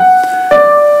you.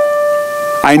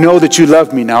 I know that you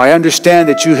love me now. I understand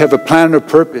that you have a plan and a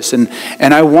purpose, and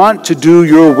I want to do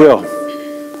your will.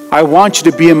 I want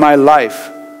you to be in my life.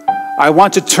 I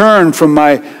want to turn from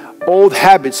my old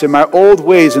habits and my old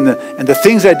ways and the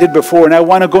things I did before, and I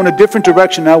want to go in a different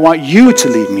direction. I want you to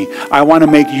lead me. I want to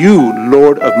make you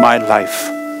Lord of my life.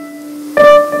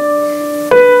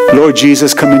 Lord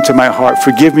Jesus, come into my heart.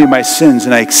 Forgive me my sins,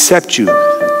 and I accept you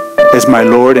as my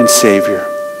Lord and Savior.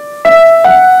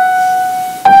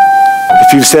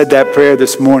 If you've said that prayer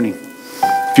this morning,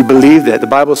 if you believe that, the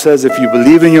Bible says if you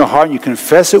believe in your heart and you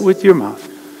confess it with your mouth,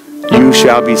 you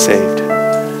shall be saved.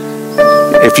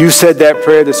 If you said that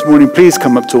prayer this morning, please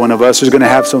come up to one of us. There's going to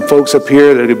have some folks up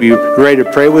here that are going to be ready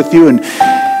to pray with you.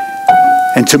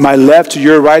 And to my left, to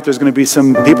your right, there's going to be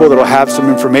some people that will have some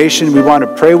information. We want to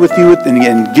pray with you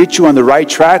and get you on the right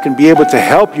track and be able to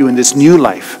help you in this new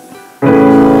life.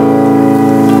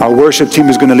 Our worship team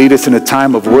is going to lead us in a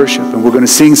time of worship, and we're going to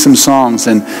sing some songs.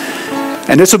 And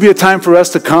this will be a time for us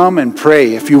to come and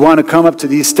pray. If you want to come up to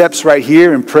these steps right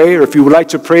here and pray, or if you would like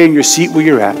to pray in your seat where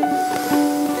you're at,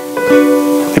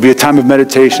 it'll be a time of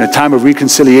meditation, a time of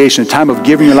reconciliation, a time of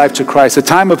giving your life to Christ, a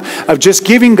time of just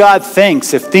giving God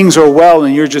thanks if things are well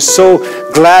and you're just so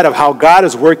glad of how God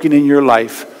is working in your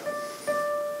life.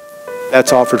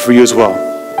 That's offered for you as well.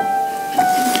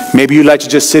 Maybe you'd like to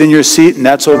just sit in your seat, and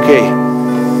that's okay.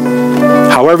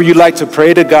 However you'd like to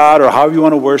pray to God or however you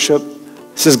want to worship,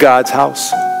 this is God's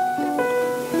house.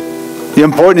 The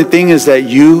important thing is that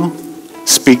you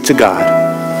speak to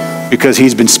God because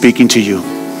he's been speaking to you.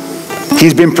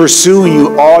 He's been pursuing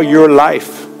you all your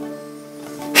life.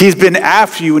 He's been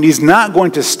after you, and he's not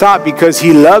going to stop because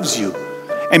he loves you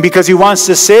and because he wants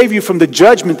to save you from the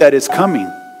judgment that is coming.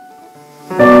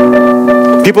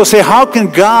 People say, how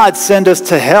can God send us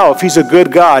to hell if he's a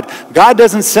good God? God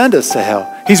doesn't send us to hell.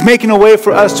 He's making a way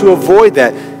for us to avoid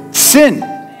that. Sin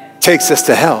takes us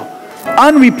to hell.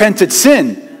 Unrepented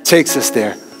sin takes us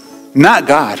there, not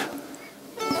God.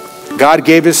 God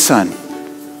gave his son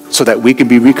so that we can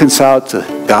be reconciled to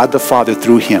God the Father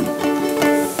through him.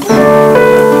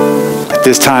 At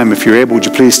this time, if you're able, would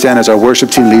you please stand as our worship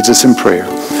team leads us in prayer.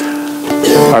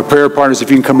 Our prayer partners, if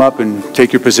you can come up and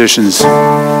take your positions.